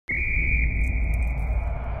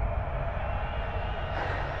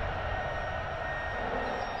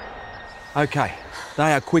Okay,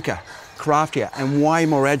 they are quicker, craftier and way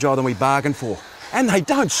more agile than we bargained for. And they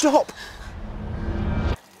don't stop.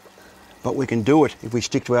 But we can do it if we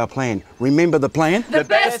stick to our plan. Remember the plan? The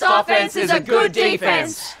best offence is a good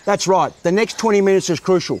defence. That's right. The next 20 minutes is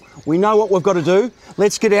crucial. We know what we've got to do.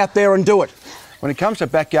 Let's get out there and do it. When it comes to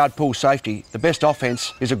backyard pool safety, the best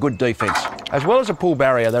offence is a good defence. As well as a pool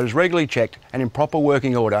barrier that is regularly checked and in proper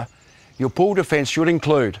working order, your pool defence should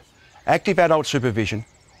include active adult supervision,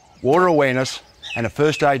 water awareness and a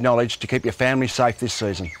first aid knowledge to keep your family safe this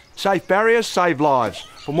season. Safe barriers save lives.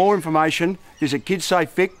 For more information, visit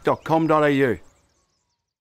kidsafevic.com.au.